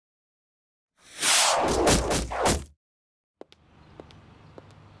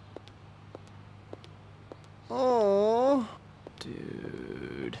Oh.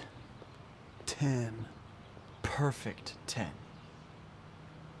 Dude. 10. Perfect 10.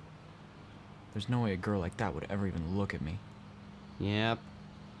 There's no way a girl like that would ever even look at me. Yep.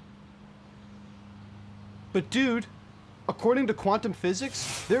 But dude, according to quantum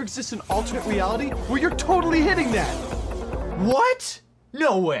physics, there exists an alternate reality where you're totally hitting that! What?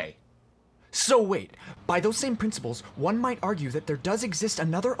 No way! So wait, by those same principles, one might argue that there does exist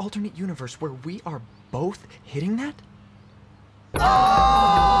another alternate universe where we are both hitting that? Guys,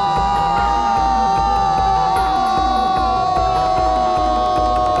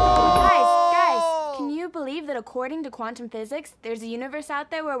 can you believe that according to quantum physics, there's a universe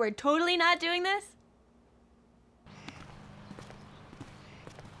out there where we're totally not doing this?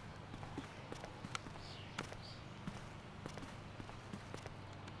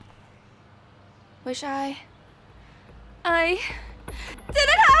 Wish I did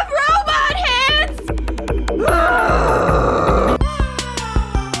it